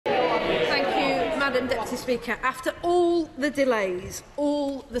Madam Deputy Speaker, after all the delays,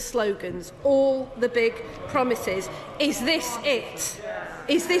 all the slogans, all the big promises, is this it?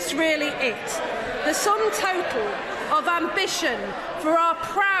 Is this really it? The sum total of ambition for our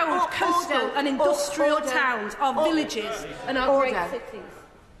proud coastal and industrial towns, our villages and our great cities.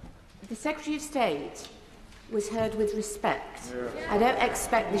 The Secretary of State was heard with respect. I don't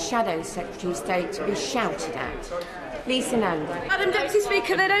expect the Shadow Secretary of State to be shouted at. Lisa Nandy. Madam Deputy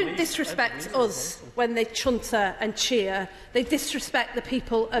Speaker, they don't disrespect us when they chunter and cheer. They disrespect the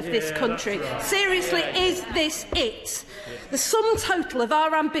people of this country. Seriously, is this it? The sum total of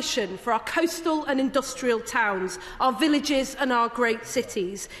our ambition for our coastal and industrial towns, our villages and our great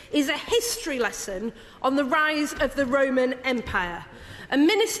cities is a history lesson on the rise of the Roman Empire. A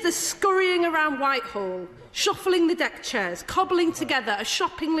minister scurrying around Whitehall, shuffling the deck chairs, cobbling together a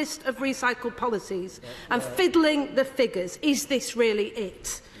shopping list of recycled policies and fiddling the figures. Is this really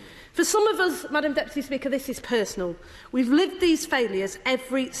it? For some of us, Madam Deputy Speaker, this is personal. We've lived these failures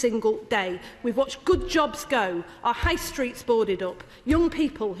every single day. We've watched good jobs go, our high streets boarded up, young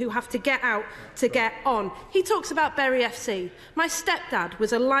people who have to get out to get on. He talks about Bury FC. My stepdad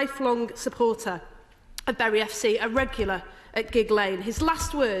was a lifelong supporter of Bury FC, a regular at Gig Lane. His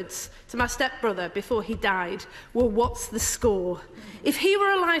last words to my stepbrother before he died were, "What's the score?" If he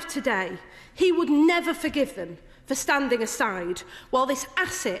were alive today, he would never forgive them for standing aside while this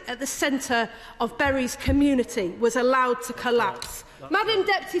asset at the centre of Bury's community was allowed to collapse. Madam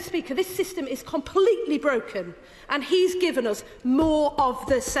Deputy Speaker, this system is completely broken and he's given us more of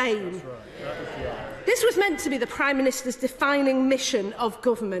the same. This was meant to be the Prime Minister's defining mission of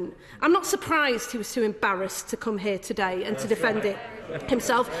government. I'm not surprised he was too embarrassed to come here today and to defend it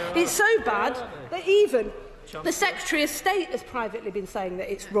himself. It's so bad that even the Secretary of State has privately been saying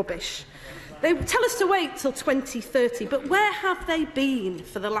that it's rubbish. They tell us to wait till 2030, but where have they been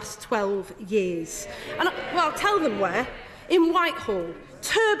for the last 12 years? And, well, I'll tell them where. In Whitehall,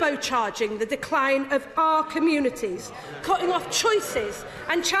 turbocharging the decline of our communities, cutting off choices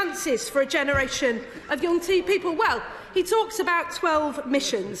and chances for a generation of young people. Well, he talks about 12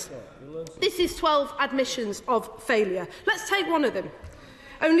 missions. This is 12 admissions of failure. Let's take one of them.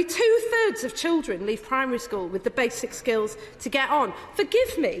 Only 2/3 of children leave primary school with the basic skills to get on.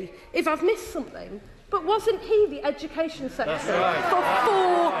 Forgive me if I've missed something, but wasn't he the Education Secretary for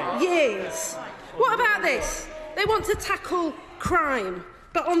 4 years? What about this? They want to tackle crime,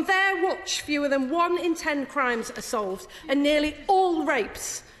 but on their watch, fewer than 1 in 10 crimes are solved, and nearly all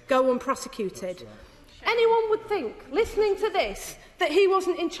rapes go unprosecuted. Anyone would think, listening to this, that he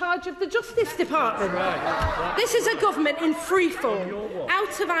wasn't in charge of the Justice Department. This is a government in freefall,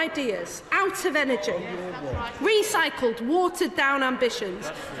 out of ideas, out of energy, recycled, watered-down ambitions,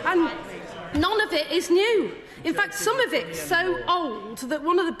 and none of it is new. In fact, some of it so old that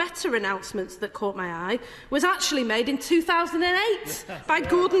one of the better announcements that caught my eye was actually made in 2008 by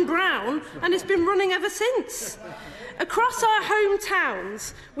Gordon Brown and has been running ever since. Across our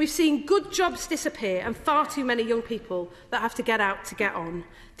hometowns, we've seen good jobs disappear and far too many young people that have to get out to get on.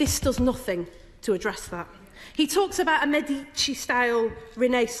 This does nothing to address that. He talks about a Medici-style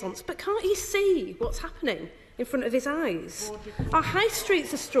renaissance, but can't he see what's happening in front of his eyes? Our high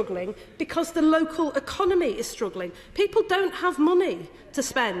streets are struggling because the local economy is struggling. People don't have money to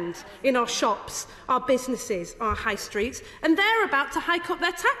spend in our shops, our businesses, our high streets, and they're about to hike up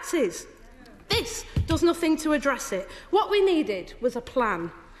their taxes. This does nothing to address it. What we needed was a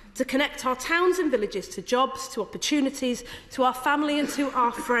plan to connect our towns and villages to jobs, to opportunities, to our family and to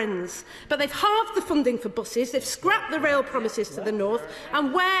our friends. But they've halved the funding for buses, they've scrapped the rail promises to the north,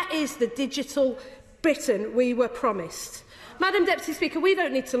 and where is the digital Britain we were promised? Madam Deputy Speaker, we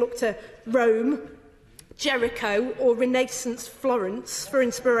don't need to look to Rome, Jericho or Renaissance Florence for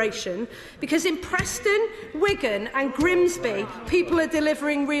inspiration, because in Preston, Wigan and Grimsby, people are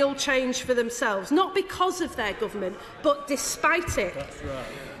delivering real change for themselves, not because of their government, but despite it. That's right.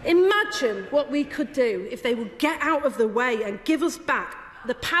 Imagine what we could do if they would get out of the way and give us back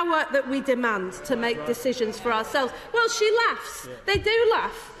the power that we demand to make decisions for ourselves. Well, she laughs. They do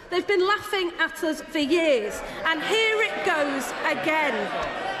laugh. They've been laughing at us for years, and here it goes again.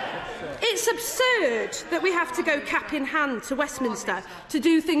 It's absurd that we have to go cap in hand to Westminster to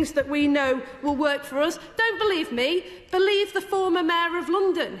do things that we know will work for us. Don't believe me, believe the former Mayor of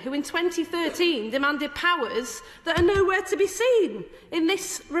London, who in 2013 demanded powers that are nowhere to be seen. In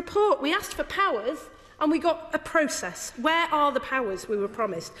this report, we asked for powers and we got a process. Where are the powers we were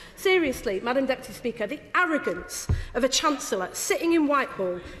promised? Seriously, Madam Deputy Speaker, the arrogance of a Chancellor sitting in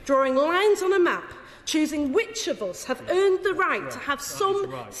Whitehall, drawing lines on a map, choosing which of us have earned the right to have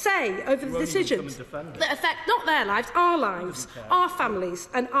some say over the decisions that affect not their lives, our families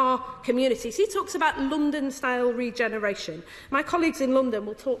and our communities. He talks about London-style regeneration. My colleagues in London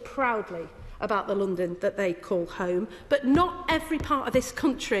will talk proudly about the London that they call home, but not every part of this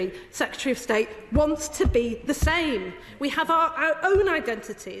country, Secretary of State, wants to be the same. We have our own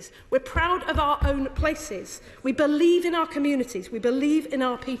identities. We're proud of our own places. We believe in our communities. We believe in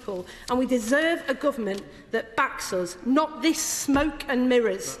our people. And we deserve a government that backs us, not this smoke and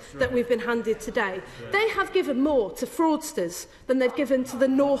mirrors that we've been handed today. They have given more to fraudsters than they've given to the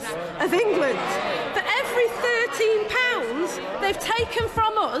north of England. For every £13 they've taken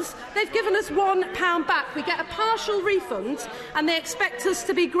from us, they've given us £1 back. We get a partial refund and they expect us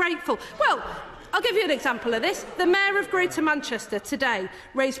to be grateful. Well, I'll give you an example of this. The Mayor of Greater Manchester today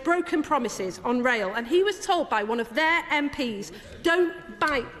raised broken promises on rail, and he was told by one of their MPs, don't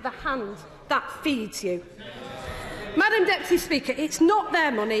bite the hand that feeds you. Madam Deputy Speaker, it's not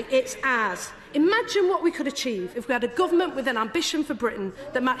their money, it's ours. Imagine what we could achieve if we had a government with an ambition for Britain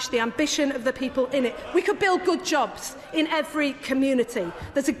that matched the ambition of the people in it. We could build good jobs in every community.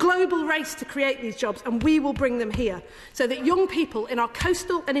 There's a global race to create these jobs, and we will bring them here so that young people in our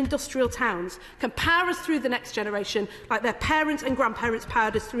coastal and industrial towns can power us through the next generation like their parents and grandparents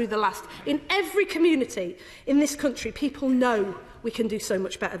powered us through the last. In every community in this country, people know we can do so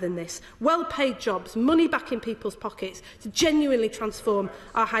much better than this. Well-paid jobs, money back in people's pockets to genuinely transform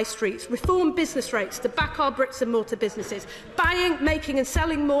our high streets, reform business rates to back our bricks and mortar businesses, buying, making and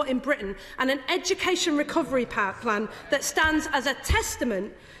selling more in Britain, and an education recovery plan that stands as a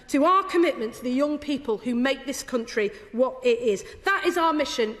testament to our commitment to the young people who make this country what it is. That is our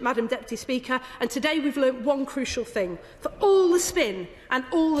mission, Madam Deputy Speaker, and today we've learnt one crucial thing. For all the spin and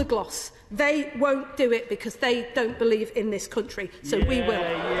all the gloss, they won't do it because they don't believe in this country. So we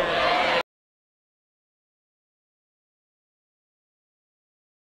will.